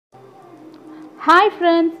Hi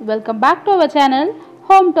friends, welcome back to our channel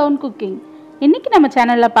HomeTown Cooking. இன்னைக்கு நம்ம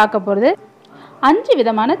சேனல்ல பார்க்க போறது 5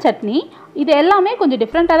 விதமான சட்னி. இது எல்லாமே கொஞ்சம்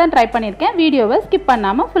டிஃபரண்டா தான் ட்ரை பண்ணிருக்கேன். வீடியோவை ஸ்கிப்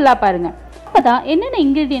பண்ணாம ஃபுல்லா பாருங்க. அப்பதான் என்னென்ன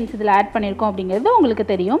இன்கிரிடியன்ட்ஸ் இதல ஆட் பண்ணிருக்கோம் அப்படிங்கிறது உங்களுக்கு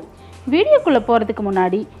தெரியும். வீடியோக்குள்ள போறதுக்கு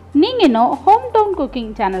முன்னாடி நீங்க இன்னும் HomeTown Cooking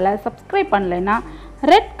சேனலை சப்ஸ்கிரைப் பண்ணலைனா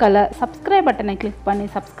ரெட் கலர் சப்ஸ்கிரைப் பட்டனை கிளிக் பண்ணி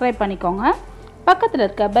சப்ஸ்கிரைப் பண்ணிக்கோங்க. பக்கத்துல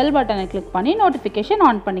இருக்க பெல் பட்டனை கிளிக் பண்ணி நோட்டிஃபிகேஷன்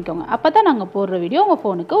ஆன் பண்ணிக்கோங்க. அப்பதான் நாங்க போடுற வீடியோ உங்க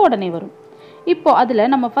ஃபோனுக்கு உடனே வரும். இப்போ அதுல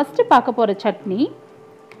நம்ம ஃபர்ஸ்ட் பார்க்க போற சட்னி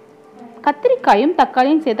கத்திரிக்காயும்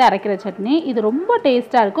தக்காளியும் சேர்த்து அரைக்கிற சட்னி. இது ரொம்ப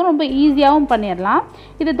டேஸ்டா இருக்கும். ரொம்ப ஈஸியாவும் பண்ணிரலாம்.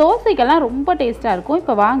 இது தோசைக்கெல்லாம் ரொம்ப டேஸ்டா இருக்கும்.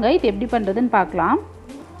 இப்போ வாங்க இது எப்படி பண்றதுன்னு பார்க்கலாம்.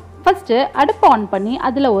 ஃபர்ஸ்ட் அடுப்பு ஆன் பண்ணி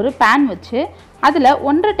அதுல ஒரு pan வச்சு அதுல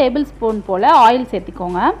 1.5 டேபிள்ஸ்பூன் போல ஆயில்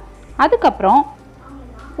சேர்த்துக்கோங்க. அதுக்கு அப்புறம்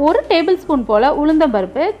 1 டேபிள்ஸ்பூன் போல உளுந்தம்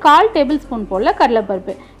பருப்பு, 1/4 டேபிள்ஸ்பூன் போல கடலை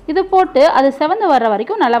பருப்பு இது போட்டு அது செவந்து வர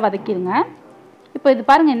வரைக்கும் நல்லா வதக்கிடுங்க. இப்போ இது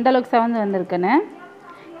பாருங்க இந்த அளவுக்கு செவந்து வந்திருக்குன்னு.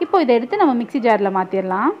 இப்போ இதை எடுத்து நம்ம மிக்ஸி ஜார்ல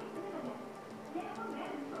மாத்திரலாம்.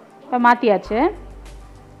 இப்போ மாத்தியாச்சு.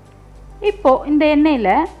 இப்போ இந்த எண்ணெயில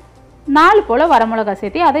 4 போல வரமிளகாய்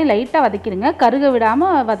சேர்த்து அதை லைட்டா வதக்கிடுங்க. கருக விடாம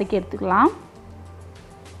வதக்கி எடுத்துக்கலாம்.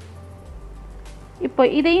 இப்போ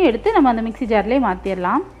இதையும் எடுத்து நம்ம அந்த மிக்ஸி ஜார்லயே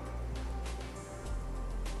மாத்திரலாம்.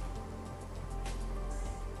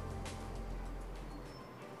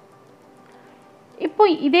 இப்போ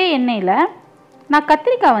இதே எண்ணெயில நான்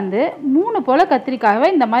கத்திரிக்காய் வந்து 3 போல கத்திரிக்காயை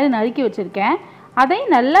இந்த மாதிரி நறுக்கி வச்சிருக்கேன். அதையும்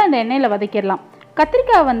நல்லா இந்த எண்ணெயில வதக்கிடலாம்.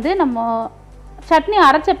 கத்திரிக்காய் வந்து நம்ம சட்னி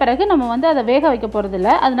அரைச்ச பிறகு நம்ம வந்து அதை வேக வைக்க போறது இல்ல.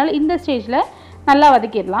 அதனால இந்த ஸ்டேஜ்ல நல்லா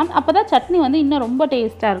வதக்கிடலாம். அப்பதான் சட்னி வந்து இன்னும் ரொம்ப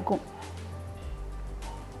டேஸ்டா இருக்கும்.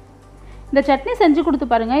 இந்த சட்னி செஞ்சு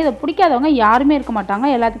கொடுத்து பாருங்க. இதை பிடிக்காதவங்க யாருமே இருக்க மாட்டாங்க.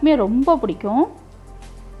 எல்லாத்துக்குமே ரொம்ப பிடிக்கும்.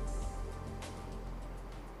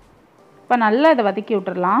 இப்போ நல்லா இதை வதக்கி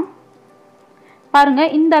விட்டுறலாம். பாருங்க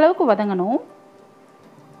இந்த அளவுக்கு வதங்கணும்.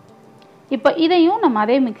 இப்போ இதையும் நம்ம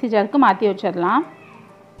அதே மிக்ஸி ஜாருக்கு மாத்தி வச்சிரலாம்.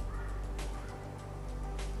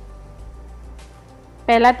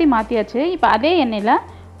 இப்போ எல்லாத்தையும் மாத்தியாச்சு. இப்போ அதே எண்ணெயில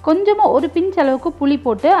கொஞ்சமா ஒரு பிஞ்ச் அளவுக்கு புளி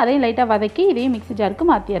போட்டு அதையும் லைட்டா வதக்கி இதையும் மிக்ஸி ஜாருக்கு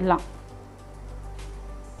மாத்திரலாம்.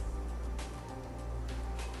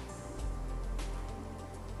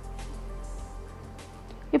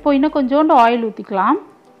 இப்போ இன்னும் கொஞ்சோண்டு ஆயில் ஊத்திக்கலாம்.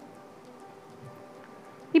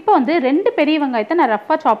 இப்போ வந்து 2 பெரிய வெங்காயத்தை நான்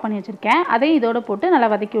ரஃப்பா சாப் பண்ணி வச்சிருக்கேன். அதையும் இதோட போட்டு நல்லா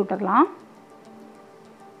வதக்கி விட்டுறலாம்.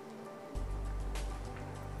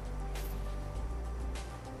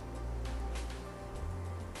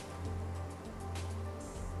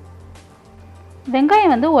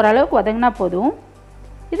 வெங்காயம் வந்து ஓரளவுக்கு வதங்கினா போதும்.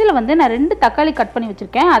 இதில் வந்து நான் 2 தக்காளி கட் பண்ணி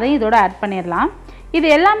வச்சிருக்கேன். அதையும் இதோட ஆட் பண்ணிடலாம். இது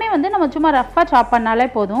எல்லாமே வந்து நம்ம சும்மா ரஃப்பா சாப் பண்ணாலே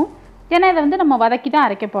போதும். ஏன்னா இதை வந்து நம்ம வதக்கி தான்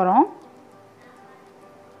அரைக்க போறோம்.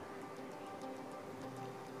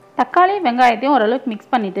 தக்காளி வெங்காயத்தையும் ஓரளவுக்கு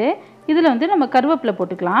மிக்ஸ் பண்ணிட்டு இதில் வந்து நம்ம கருவேப்பிலை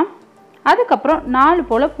போட்டுக்கலாம். அதுக்கப்புறம் 4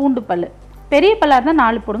 போல பூண்டு பல். பெரிய பல்லாக இருந்தால்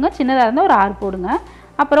 4 போடுங்க. சின்னதாக இருந்தால் ஒரு 6 போடுங்க.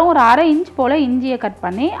 அப்புறம் ஒரு 1/2 இன்ச் போல இஞ்சியை கட்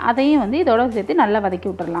பண்ணி அதையும் வந்து இதோட சேர்த்து நல்லா வதக்கி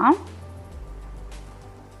விட்டுறலாம்.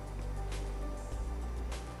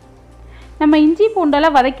 நம்ம இஞ்சி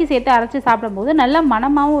பூண்டெல்லாம் வதக்கி சேர்த்து அரைச்சி சாப்பிடும்போது நல்ல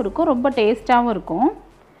மணமாகவும் இருக்கும். ரொம்ப டேஸ்டாகவும் இருக்கும்.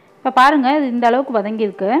 இப்போ பாருங்க இது இந்த அளவுக்கு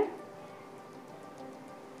வதங்கியிருக்கு.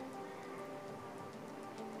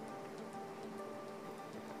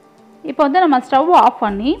 இப்போ வந்து நம்ம ஸ்டவ் ஆஃப்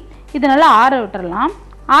பண்ணி இது நல்லா ஆற விட்டுறலாம்.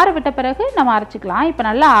 ஆற விட்ட பிறகு நம்ம அரைச்சிக்கலாம். இப்போ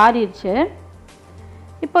நல்லா ஆறிடுச்சு.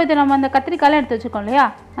 இப்போ இது நம்ம அந்த கத்திரிக்காயெல்லாம் எடுத்து வச்சுக்கோம் இல்லையா,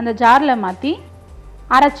 அந்த ஜாரில் மாற்றி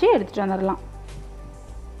அரைச்சி எடுத்துகிட்டு வந்துடலாம்.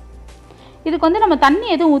 இதுக்கு வந்து நம்ம தண்ணி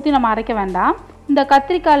எதுவும் ஊற்றி நம்ம அரைக்க வேண்டாம். இந்த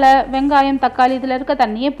கத்திரிக்காயில் வெங்காயம் தக்காளி இதில் இருக்க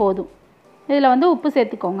தண்ணியே போதும். இதில் வந்து உப்பு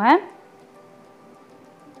சேர்த்துக்கோங்க.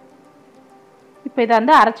 இப்போ இதை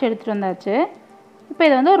வந்து அரைச்சி எடுத்துகிட்டு வந்தாச்சு. இப்போ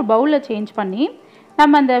இதை வந்து ஒரு பவுலில் சேஞ்ச் பண்ணி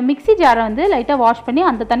நம்ம அந்த மிக்ஸி ஜாரை வந்து லைட்டாக வாஷ் பண்ணி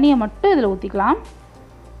அந்த தண்ணியை மட்டும் இதில் ஊற்றிக்கலாம்.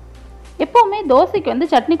 எப்போவுமே தோசைக்கு வந்து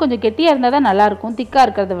சட்னி கொஞ்சம் கெட்டியாக இருந்தால் தான் நல்லாயிருக்கும், திக்காக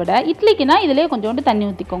இருக்கிறத விட. இட்லிக்குனா இதிலே கொஞ்சோண்டு தண்ணி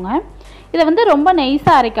ஊற்றிக்கோங்க. இதை வந்து ரொம்ப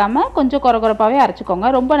நைஸாக அரைக்காமல் கொஞ்சம் குறகுறப்பாகவே அரைச்சிக்கோங்க.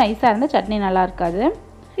 ரொம்ப நைஸாக இருந்தால் சட்னி நல்லா இருக்காது.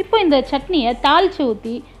 இப்போ இந்த சட்னியை தாளித்து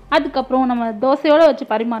ஊற்றி அதுக்கப்புறம் நம்ம தோசையோடு வச்சு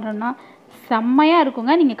பரிமாறோம்னா செம்மையாக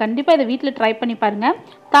இருக்குங்க. நீங்கள் கண்டிப்பாக இதை வீட்டில் ட்ரை பண்ணி பாருங்கள்.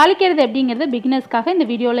 தாளிக்கிறது எப்படிங்கிறது பிகினர்ஸ்க்காக இந்த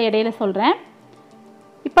வீடியோவில் இடையில சொல்கிறேன்.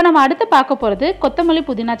 இப்போ நம்ம அடுத்து பார்க்க போகிறது கொத்தமல்லி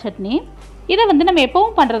புதினா சட்னி. இதை வந்து நம்ம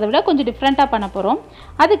எப்பவும் பண்ணுறதை விட கொஞ்சம் டிஃப்ரெண்ட்டாக பண்ண போகிறோம்.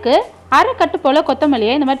 அதுக்கு 1/2 கட்டு போல்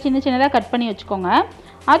கொத்தமல்லியை இந்த மாதிரி சின்ன சின்னதாக கட் பண்ணி வச்சுக்கோங்க.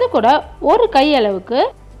 அது கூட ஒரு கை அளவுக்கு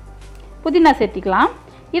புதினா சேர்த்திக்கலாம்.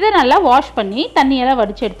 இதை நல்லா வாஷ் பண்ணி தண்ணியெல்லாம்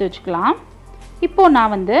வடித்து எடுத்து வச்சுக்கலாம். இப்போது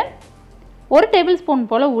நான் வந்து 1 டேபிள்ஸ்பூன்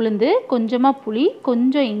போல் உளுந்து, கொஞ்சமாக புளி,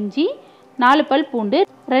 கொஞ்சம் இஞ்சி, 4 பல் பூண்டு,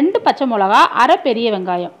 2 பச்சை மிளகா, 1/2 பெரிய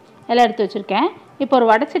வெங்காயம் எல்லாம் எடுத்து வச்சுருக்கேன். இப்போ ஒரு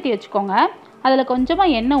வடைச்சட்டி வச்சுக்கோங்க. அதில்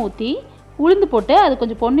கொஞ்சமாக எண்ணெய் ஊற்றி உளுந்து போட்டு அது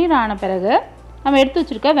கொஞ்சம் பொன்னிறம் ஆன பிறகு நம்ம எடுத்து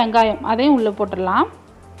வச்சுருக்க வெங்காயம் அதையும் உள்ளே போட்டுடலாம்.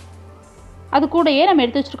 அது கூடயே நம்ம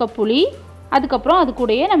எடுத்து வச்சுருக்க புளி, அதுக்கப்புறம் அது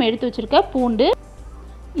கூடயே நம்ம எடுத்து வச்சுருக்க பூண்டு,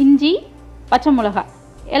 இஞ்சி, பச்சை மிளகாய்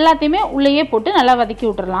எல்லாத்தையுமே உள்ளேயே போட்டு நல்லா வதக்கி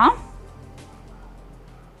விட்டுறலாம்.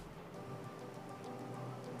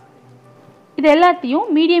 இது எல்லாத்தையும்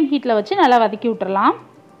மீடியம் ஹீட்டில் வச்சு நல்லா வதக்கி விட்டுறலாம்.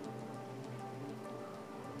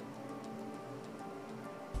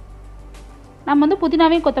 நம்ம வந்து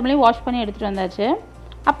புதினாவையும் கொத்தமல்லியும் வாஷ் பண்ணி எடுத்துகிட்டு வந்தாச்சு.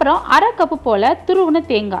 அப்புறம் அரை கப்பு போல் துருவின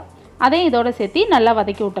தேங்காய் அதையும் இதோட சேர்த்து நல்லா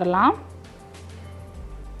வதக்கி விட்டுறலாம்.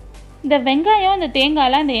 இந்த வெங்காயம் இந்த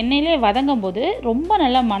தேங்காயெலாம் இந்த எண்ணெயிலே வதங்கும் போது ரொம்ப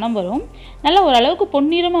நல்லா மணம் வரும். நல்லா ஓரளவுக்கு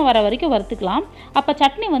பொன்னிறமாக வர வரைக்கும் வறுத்துக்கலாம். அப்போ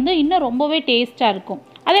சட்னி வந்து இன்னும் ரொம்பவே டேஸ்ட்டாக இருக்கும்.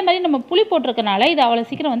 அதே மாதிரி நம்ம புளி போட்டிருக்கனால இது அவ்வளோ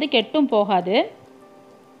சீக்கிரம் வந்து கெட்டும் போகாது.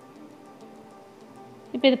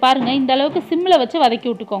 இப்போ இது பாருங்கள், இந்த அளவுக்கு சிம்மில் வச்சு வதக்கி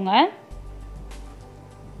விட்டுக்கோங்க.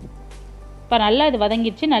 இப்போ நல்லா இது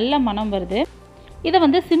வதங்கிடுச்சு, நல்ல மணம் வருது. இதை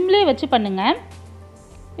வந்து சிம்லேயே வச்சு பண்ணுங்கள்.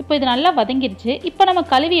 இப்போ இது நல்லா வதங்கிடுச்சு. இப்போ நம்ம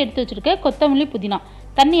கழுவி எடுத்து வச்சுருக்க கொத்தமல்லி, புதினா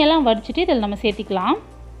தண்ணியெல்லாம் வடிச்சிட்டு இதில் நம்ம சேர்த்திக்கலாம்.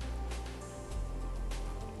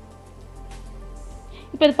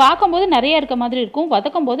 இப்போ இது பார்க்கும்போது நிறைய இருக்க மாதிரி இருக்கும்,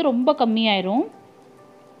 வதக்கும் போது ரொம்ப கம்மியாயிரும்.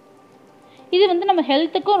 இது வந்து நம்ம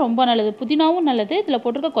ஹெல்த்துக்கும் ரொம்ப நல்லது. புதினாவும் நல்லது, இதில்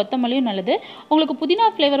போட்டிருக்க கொத்தமல்லியும் நல்லது. உங்களுக்கு புதினா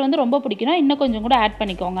ஃப்ளேவர் வந்து ரொம்ப பிடிக்கும்னா இன்னும் கொஞ்சம் கூட ஆட்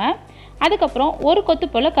பண்ணிக்கோங்க. அதுக்கப்புறம் ஒரு கொத்து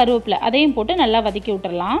போல் கருவேப்பிலை அதையும் போட்டு நல்லா வதக்கி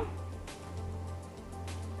விட்டுறலாம்.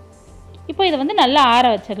 இப்போ இதை வந்து நல்லா ஆற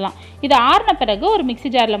வச்சிடலாம். இது ஆறின பிறகு ஒரு மிக்ஸி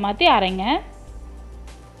ஜாரில் மாற்றி அரைங்க.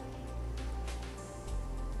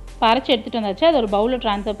 இப்போ அரைச்சி எடுத்துகிட்டு வந்தாச்சு, அதை ஒரு பவுலில்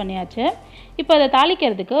ட்ரான்ஸ்ஃபர் பண்ணியாச்சு. இப்போ அதை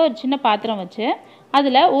தாளிக்கிறதுக்கு ஒரு சின்ன பாத்திரம் வச்சு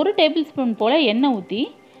அதில் 1 டேபிள் ஸ்பூன் போல் எண்ணெய் ஊற்றி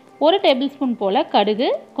 1 டேபிள் ஸ்பூன் போல் கடுகு,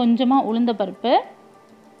 கொஞ்சமாக உளுந்த பருப்பு,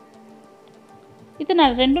 இது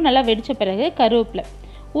ரெண்டும் நல்லா வெடித்த பிறகு கருவேப்பிலை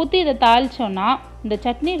ஊற்றி இதை தாளித்தோன்னா இந்த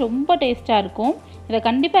சட்னி ரொம்ப டேஸ்ட்டாக இருக்கும். இதை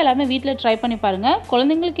கண்டிப்பாக எல்லாமே வீட்டில் ட்ரை பண்ணி பாருங்கள்.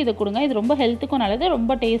 குழந்தைங்களுக்கு இதை கொடுங்க, இது ரொம்ப ஹெல்த்துக்கும் நல்லது,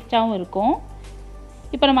 ரொம்ப டேஸ்ட்டாகவும் இருக்கும்.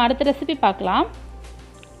 இப்போ நம்ம அடுத்த ரெசிபி பார்க்கலாம்.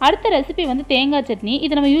 அடுத்த ரெசிபி வந்து தேங்காய் சட்னி.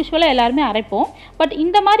 இது நம்ம யூஸ்வலாக எல்லாருமே அரைப்போம். பட்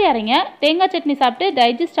இந்த மாதிரி அரைங்க. தேங்காய் சட்னி சாப்பிட்டு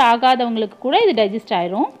டைஜஸ்ட் ஆகாதவங்களுக்கு கூட இது டைஜஸ்ட்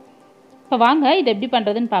ஆயிரும். இப்போ வாங்க இது எப்படி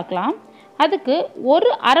பண்ணுறதுன்னு பார்க்கலாம். அதுக்கு ஒரு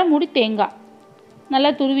அரை மூடி தேங்காய் நல்லா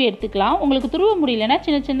துருவி எடுத்துக்கலாம். உங்களுக்கு துருவ முடியலன்னா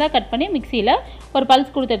சின்ன சின்னதாக கட் பண்ணி மிக்சியில் ஒரு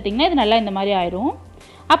பல்ஸ் கொடுத்து எடுத்திங்கன்னா இது நல்லா இந்த மாதிரி ஆயிரும்.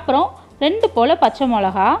 அப்புறம் 2 போல் பச்சை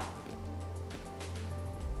மிளகா,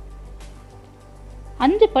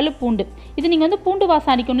 5 பல் பூண்டு. இது நீங்கள் வந்து பூண்டு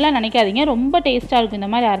வாசம் அடிக்கணும்லாம் நினைக்காதீங்க, ரொம்ப டேஸ்ட்டாக இருக்கும்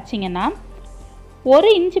இந்த மாதிரி அரைச்சிங்கன்னா.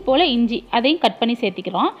 1 இன்ச்சு போல் இஞ்சி அதையும் கட் பண்ணி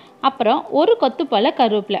சேர்த்திக்கிறோம். அப்புறம் 1 கொத்து போல்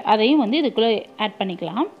கருவேப்பிலை அதையும் வந்து இதுக்குள்ளே ஆட்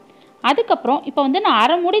பண்ணிக்கலாம். அதுக்கப்புறம் இப்போ வந்து நான்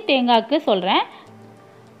அரை மூடி தேங்காய்க்கு சொல்கிறேன்,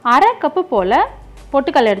 அரை கப்பு போல்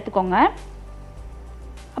பொட்டுக்கடலை எடுத்துக்கோங்க.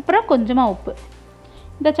 அப்புறம் கொஞ்சமாக உப்பு.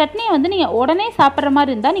 இந்த சட்னியை வந்து நீங்கள் உடனே சாப்பிட்ற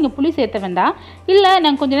மாதிரி இருந்தால் நீங்கள் புளி சேர்த்த வேண்டாம். இல்லை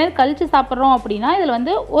நாங்கள் கொஞ்சம் நேரம் கழித்து சாப்பிட்றோம் அப்படின்னா இதில்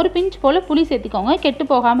வந்து ஒரு பிஞ்ச் போல் புளி சேர்த்திக்கோங்க, கெட்டு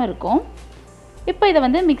போகாமல் இருக்கும். இப்போ இதை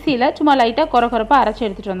வந்து மிக்சியில் சும்மா லைட்டாக கொரப்பாக அரைச்சி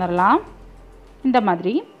எடுத்துகிட்டு வந்துடலாம் இந்த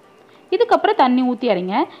மாதிரி. இதுக்கப்புறம் தண்ணி ஊற்றி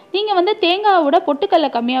அரைங்க. நீங்கள் வந்து தேங்காவோட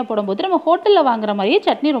பொட்டுக்கடலை கம்மியாக போடும்போது நம்ம ஹோட்டலில் வாங்குற மாதிரியே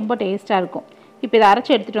சட்னி ரொம்ப டேஸ்ட்டாக இருக்கும். இப்போ இதை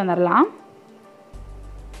அரைச்சி எடுத்துகிட்டு வந்துடலாம்.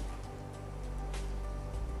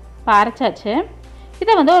 இப்போ அரைச்சாச்சு.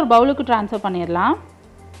 இதை வந்து ஒரு பவுலுக்கு ட்ரான்ஸ்ஃபர் பண்ணிடலாம்.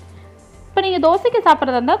 இப்போ நீங்கள் தோசைக்கு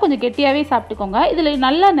சாப்பிட்றதா இருந்தால் கொஞ்சம் கெட்டியாகவே சாப்பிட்டுக்கோங்க. இதில்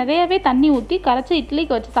நல்லா நிறையவே தண்ணி ஊற்றி கரைச்சி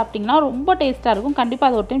இட்லிக்கு வச்சு சாப்பிட்டிங்கன்னா ரொம்ப டேஸ்ட்டாக இருக்கும். கண்டிப்பாக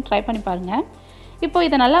அதை ஒரு டைம் ட்ரை பண்ணி பாருங்கள். இப்போ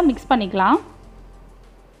இதை நல்லா மிக்ஸ் பண்ணிக்கலாம்.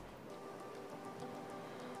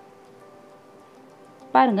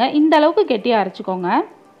 பாருங்கள், இந்த அளவுக்கு கெட்டியாக அரைச்சிக்கோங்க.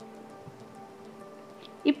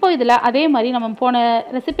 இப்போ இதில் அதே மாதிரி நம்ம போன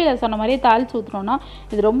ரெசிபியில் சொன்ன மாதிரியே தாளித்து ஊற்றுனோன்னா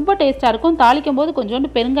இது ரொம்ப டேஸ்ட்டாக இருக்கும். தாளிக்கும் போது கொஞ்சோண்டு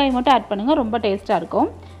பெருங்காயம் மட்டும் ஆட் பண்ணுங்கள், ரொம்ப டேஸ்ட்டாக இருக்கும்.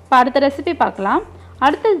 இப்போ அடுத்த ரெசிபி பார்க்கலாம்.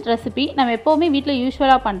 அடுத்த ரெசிபி நம்ம எப்போவுமே வீட்டில்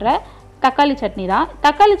யூஸ்வலாக பண்ணுற தக்காளி சட்னி தான்.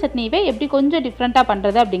 தக்காளி சட்னியவே எப்படி கொஞ்சம் டிஃப்ரெண்ட்டாக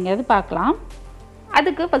பண்ணுறது அப்படிங்கிறது பார்க்கலாம்.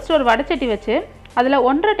 அதுக்கு ஃபஸ்ட்டு ஒரு வடைச்சட்டி வச்சு அதில்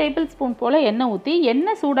 1.5 டேபிள் ஸ்பூன் போல் எண்ணெய் ஊற்றி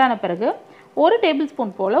எண்ணெய் சூடான பிறகு 1 டேபிள்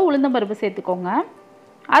ஸ்பூன் போல் உளுந்தம்பருப்பு சேர்த்துக்கோங்க.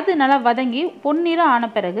 அது நல்லா வதங்கி பொன்னிறம் ஆன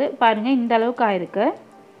பிறகு பாருங்கள் இந்த அளவுக்கு ஆயிருக்கு.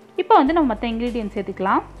 இப்போ வந்து நம்ம மற்ற இன்க்ரீடியன்ட்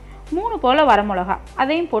சேர்த்துக்கலாம். 3 போல் வரமிளகா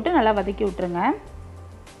அதையும் போட்டு நல்லா வதக்கி விட்டுருங்க.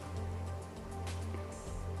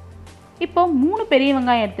 இப்போ 3 பெரிய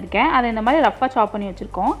வெங்காயம் எடுத்திருக்கேன், அதை இந்த மாதிரி ரஃப்பாக சாப் பண்ணி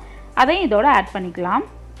வச்சுருக்கோம். அதையும் இதோட ஆட் பண்ணிக்கலாம்.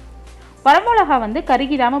 வரமிளகா வந்து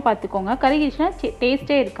கருகிடாமல் பார்த்துக்கோங்க, கருகிடுச்சுன்னா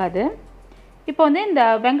டேஸ்ட்டே இருக்காது. இப்போ வந்து இந்த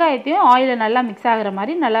வெங்காயத்தையும் ஆயிலில் நல்லா மிக்ஸ் ஆகிற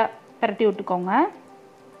மாதிரி நல்லா பரட்டி விட்டுக்கோங்க.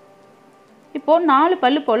 இப்போது 4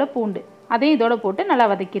 பல் போல் பூண்டு அதையும் இதோட போட்டு நல்லா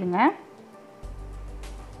வதக்கிடுங்க.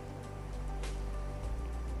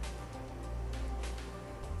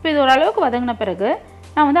 இப்போ இது ஓரளவுக்கு வதங்கின பிறகு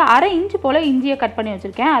நான் வந்து 1/2 இன்ச்சு போல் இஞ்சியை கட் பண்ணி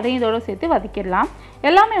வச்சுருக்கேன், அதையும் இதோட சேர்த்து வதக்கிடலாம்.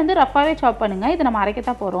 எல்லாமே வந்து ரஃப்பாகவே சாப் பண்ணுங்கள், இதை நம்ம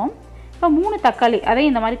அரைக்கத்தான் போகிறோம். இப்போ 3 தக்காளி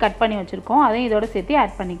அதையும் இந்த மாதிரி கட் பண்ணி வச்சுருக்கோம், அதையும் இதோட சேர்த்து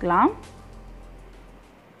ஆட் பண்ணிக்கலாம்.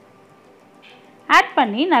 ஆட்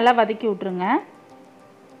பண்ணி நல்லா வதக்கி விட்ருங்க.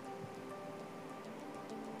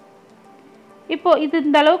 இப்போ இது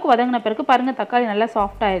இந்த அளவுக்கு வதங்கின பிறகு பாருங்கள் தக்காளி நல்லா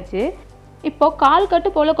சாஃப்ட் ஆயிடுச்சு. இப்போது 1/4 கட்டு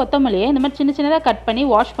போல் கொத்தமல்லியை இந்த மாதிரி சின்ன சின்னதாக கட் பண்ணி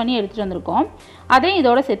வாஷ் பண்ணி எடுத்துகிட்டு வந்திருக்கோம். அதையும்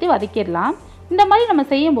இதோட சேர்த்து வதக்கிடலாம். இந்த மாதிரி நம்ம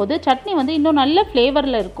செய்யும்போது சட்னி வந்து இன்னும் நல்ல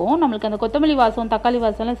ஃப்ளேவரில் இருக்கும். நம்மளுக்கு அந்த கொத்தமல்லி வாசம் தக்காளி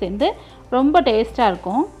வாசம்லாம் சேர்ந்து ரொம்ப டேஸ்ட்டாக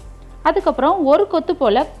இருக்கும். அதுக்கப்புறம் ஒரு கொத்து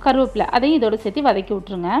போல் கருவேப்பிலை அதையும் இதோட சேர்த்து வதக்கி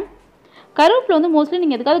விட்ருங்க. கருவேப்பிலை வந்து மோஸ்ட்லி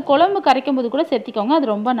நீங்கள் எதுக்காவது குழம்பு கரைக்கும் போது கூட சேர்த்திக்கோங்க, அது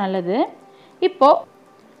ரொம்ப நல்லது. இப்போது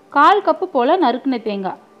 1/4 கப்பு போல் நறுக்குன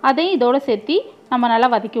தேங்காய் அதையும் இதோட சேர்த்து நம்ம நல்லா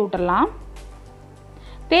வதக்கி விட்டுறலாம்.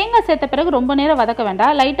 தேங்காய் சேர்த்த பிறகு ரொம்ப நேரம் வதக்க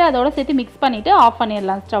வேண்டாம். லைட்டாக அதோட சேர்த்து மிக்ஸ் பண்ணிவிட்டு ஆஃப்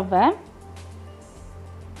பண்ணிடலாம் ஸ்டவ்வை.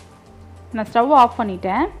 நான் ஸ்டவ் ஆஃப்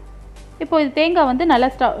பண்ணிட்டேன். இப்போ இது தேங்காய் வந்து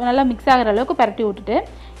நல்லா மிக்ஸ் ஆகிற அளவுக்கு பரட்டி விட்டுட்டு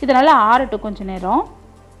இது நல்லா ஆறட்டும் கொஞ்சம் நேரம்.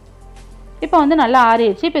 இப்போ வந்து நல்லா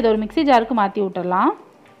ஆறிடுச்சு. இப்போ இது ஒரு மிக்ஸி ஜாருக்கு மாற்றி விட்டுடலாம்.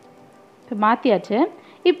 இப்போ மாற்றியாச்சு.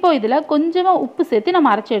 இப்போ இதில் கொஞ்சமாக உப்பு சேர்த்து நம்ம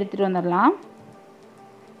அரைச்சி எடுத்துகிட்டு வந்துடலாம்.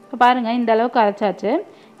 இப்போ பாருங்கள் இந்த அளவுக்கு அரைச்சாச்சு.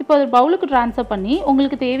 இப்போ ஒரு பவுலுக்கு ட்ரான்ஸ்ஃபர் பண்ணி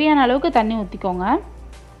உங்களுக்கு தேவையான அளவுக்கு தண்ணி ஊற்றிக்கோங்க.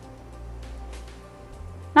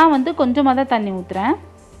 நான் வந்து கொஞ்சமாக தான் தண்ணி ஊற்றுறேன்.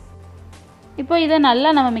 இப்போ இதை நல்லா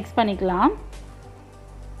நம்ம மிக்ஸ் பண்ணிக்கலாம்.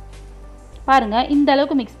 பாருங்கள் இந்த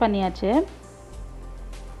அளவுக்கு மிக்ஸ் பண்ணியாச்சு.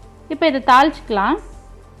 இப்போ இதை தாளிச்சிக்கலாம்.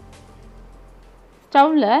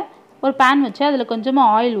 ஸ்டவ்வில் ஒரு பேன் வச்சு அதில்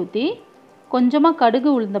கொஞ்சமாக ஆயில் ஊற்றி கொஞ்சமாக கடுகு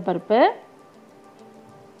உளுந்த பருப்பு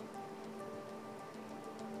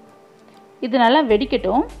இது நல்லா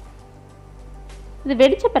வெடிக்கட்டும். இது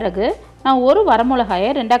வெடித்த பிறகு நான் ஒரு வரமிளகாயை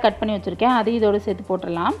 2ஆக கட் பண்ணி வச்சுருக்கேன், அதையும் இதோடு சேர்த்து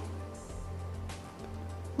போட்டுடலாம்.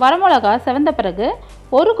 வரமிளகா செவந்த பிறகு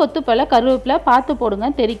ஒரு கொத்து போல் கருவேப்பிலை பார்த்து போடுங்க,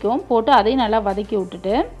 தெரிக்கும். போட்டு அதையும் நல்லா வதக்கி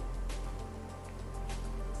விட்டுட்டு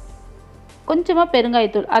கொஞ்சமாக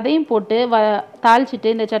பெருங்காயத்தூள் அதையும் போட்டு தாளிச்சிட்டு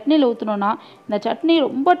இந்த சட்னியில் ஊற்றினோன்னா இந்த சட்னி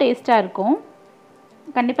ரொம்ப டேஸ்ட்டாக இருக்கும்.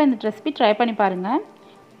 கண்டிப்பாக இந்த ரெசிபி ட்ரை பண்ணி பாருங்கள்.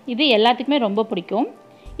 இது எல்லாத்துக்குமே ரொம்ப பிடிக்கும்.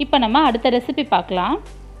 இப்போ நம்ம அடுத்த ரெசிபி பார்க்கலாம்.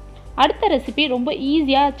 அடுத்த ரெசிபி ரொம்ப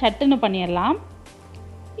ஈஸியாக சட்டுன்னு பண்ணிடலாம்.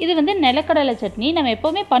 இது வந்து நிலக்கடலை சட்னி. நம்ம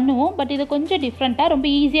எப்போவுமே பண்ணுவோம், பட் இது கொஞ்சம் டிஃப்ரெண்ட்டாக ரொம்ப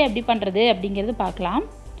ஈஸியாக எப்படி பண்ணுறது அப்படிங்கிறது பார்க்கலாம்.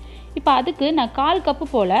 இப்போ அதுக்கு நான் 1/4 கப்பு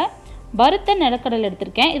போல் வறுத்த நிலக்கடலை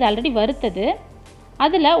எடுத்திருக்கேன். இது ஆல்ரெடி வறுத்தது.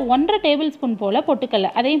 அதில் 1½ டேபிள் ஸ்பூன் போல் பொட்டுக்கடலை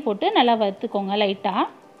அதையும் போட்டு நல்லா வறுத்துக்கோங்க லைட்டாக.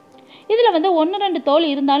 இதில் வந்து 1-2 தோல்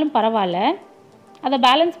இருந்தாலும் பரவாயில்ல, அதை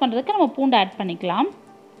பேலன்ஸ் பண்ணுறதுக்கு நம்ம பூண்டு ஆட் பண்ணிக்கலாம்.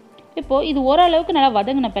 இப்போது இது ஓரளவுக்கு நல்லா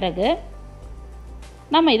வதங்கின பிறகு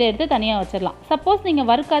நம்ம இதை எடுத்து தனியாக வச்சிடலாம். சப்போஸ் நீங்கள்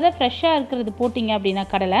வறுக்காத ஃப்ரெஷ்ஷாக இருக்கிறது போட்டிங்க அப்படின்னா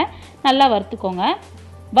கடலை நல்லா வறுத்துக்கோங்க.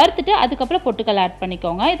 வறுத்துட்டு அதுக்கப்புறம் பொட்டுக்கடலை ஆட்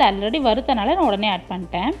பண்ணிக்கோங்க. இது ஆல்ரெடி வறுத்தனால நான் உடனே ஆட்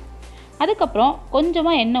பண்ணிட்டேன். அதுக்கப்புறம்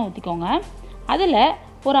கொஞ்சமாக எண்ணெய் ஊற்றிக்கோங்க. அதில்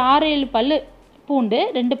ஒரு 6-7 பல் பூண்டு,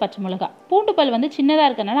 2 பச்சை மிளகாய். பூண்டு பல் வந்து சின்னதாக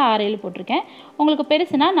இருக்கிறதுனால 6-7 போட்டிருக்கேன். உங்களுக்கு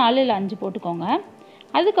பெருசுனா 4 இல்லை 5 போட்டுக்கோங்க.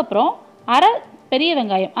 அதுக்கப்புறம் அரை பெரிய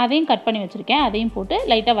வெங்காயம் அதையும் கட் பண்ணி வச்சுருக்கேன், அதையும் போட்டு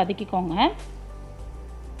லைட்டாக வதக்கிக்கோங்க.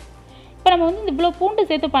 இப்போ நம்ம வந்து இவ்வளோ பூண்டு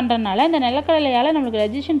சேர்த்து பண்ணுறதுனால இந்த நிலக்கடலையால் நம்மளுக்கு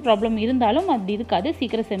டைஜஷன் ப்ராப்ளம் இருந்தாலும் அது இருக்காது,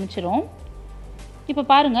 சீக்கிரம் செமிச்சிரும். இப்போ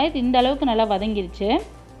பாருங்கள் இது இந்த அளவுக்கு நல்லா வதங்கிருச்சு.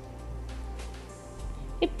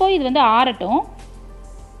 இப்போ இது வந்து ஆறட்டும்.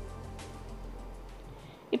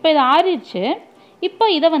 இப்போ இது ஆறிடுச்சு. இப்போ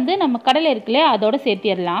இதை வந்து நம்ம கடலை இருக்குல்லையே அதோடு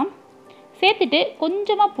சேர்த்திடலாம். சேர்த்துட்டு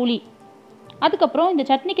கொஞ்சமாக புளி, அதுக்கப்புறம் இந்த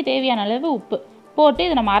சட்னிக்கு தேவையான அளவு உப்பு போட்டு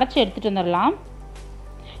இதை நம்ம அரைச்சி எடுத்துகிட்டு வந்துடலாம்.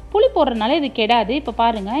 புளி போடுறதுனால இது கெடாது. இப்போ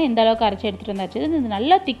பாருங்கள் இந்த அளவுக்கு அரைச்சி எடுத்துகிட்டு வந்தாச்சு. இது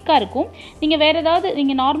நல்லா திக்காக இருக்கும். நீங்கள் வேறு ஏதாவது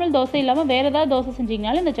நீங்கள் நார்மல் தோசை இல்லாமல் வேறு ஏதாவது தோசை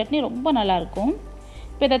செஞ்சிங்கனாலும் இந்த சட்னி ரொம்ப நல்லாயிருக்கும்.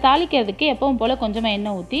 இப்போ இதை தாளிக்கிறதுக்கு எப்பவும் போல் கொஞ்சமாக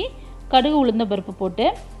எண்ணெய் ஊற்றி கடுகு உளுந்த பருப்பு போட்டு,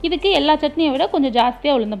 இதுக்கு எல்லா சட்னியை விட கொஞ்சம்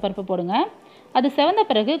ஜாஸ்தியாக உளுந்த பருப்பு போடுங்க. அது செவந்த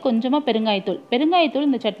பிறகு கொஞ்சமாக பெருங்காயத்தூள்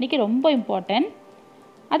இந்த சட்னிக்கு ரொம்ப இம்பார்ட்டன்ட்.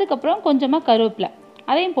 அதுக்கப்புறம் கொஞ்சமாக கருவேப்பிலை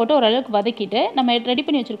அதையும் போட்டு ஓரளவுக்கு வதக்கிட்டு நம்ம ரெடி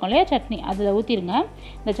பண்ணி வச்சுருக்கோம் இல்லையா சட்னி, அதில் ஊற்றிடுங்க.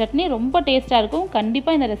 இந்த சட்னி ரொம்ப டேஸ்ட்டாக இருக்கும்.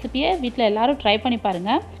 கண்டிப்பாக இந்த ரெசிபியை வீட்டில் எல்லோரும் ட்ரை பண்ணி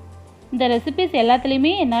பாருங்கள். இந்த ரெசிபிஸ்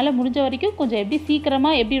எல்லாத்துலேயுமே என்னால் முடிஞ்ச வரைக்கும் கொஞ்சம் எப்படி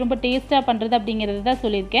சீக்கிரமாக எப்படி ரொம்ப டேஸ்ட்டாக பண்ணுறது அப்படிங்கிறது தான்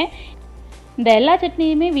சொல்லியிருக்கேன். இந்த எல்லா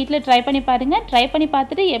சட்னியுமே வீட்டில் ட்ரை பண்ணி பாருங்கள். ட்ரை பண்ணி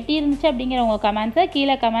பார்த்துட்டு எப்படி இருந்துச்சு அப்படிங்கிற உங்கள் கமெண்ட்ஸை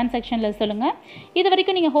கீழே கமெண்ட் செக்ஷனில் சொல்லுங்கள். இது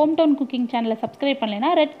வரைக்கும் நீங்கள் ஹோம் டவுன் குக்கிங் சேனலை சப்ஸ்கிரைப்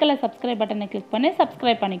பண்ணலைன்னா ரெட் கலர் சப்ஸ்கிரைப் பட்டனை கிளிக் பண்ணி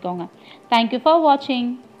சப்ஸ்கிரைப் பண்ணிக்கோங்க. தேங்க்யூ ஃபார்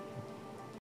வாட்சிங்.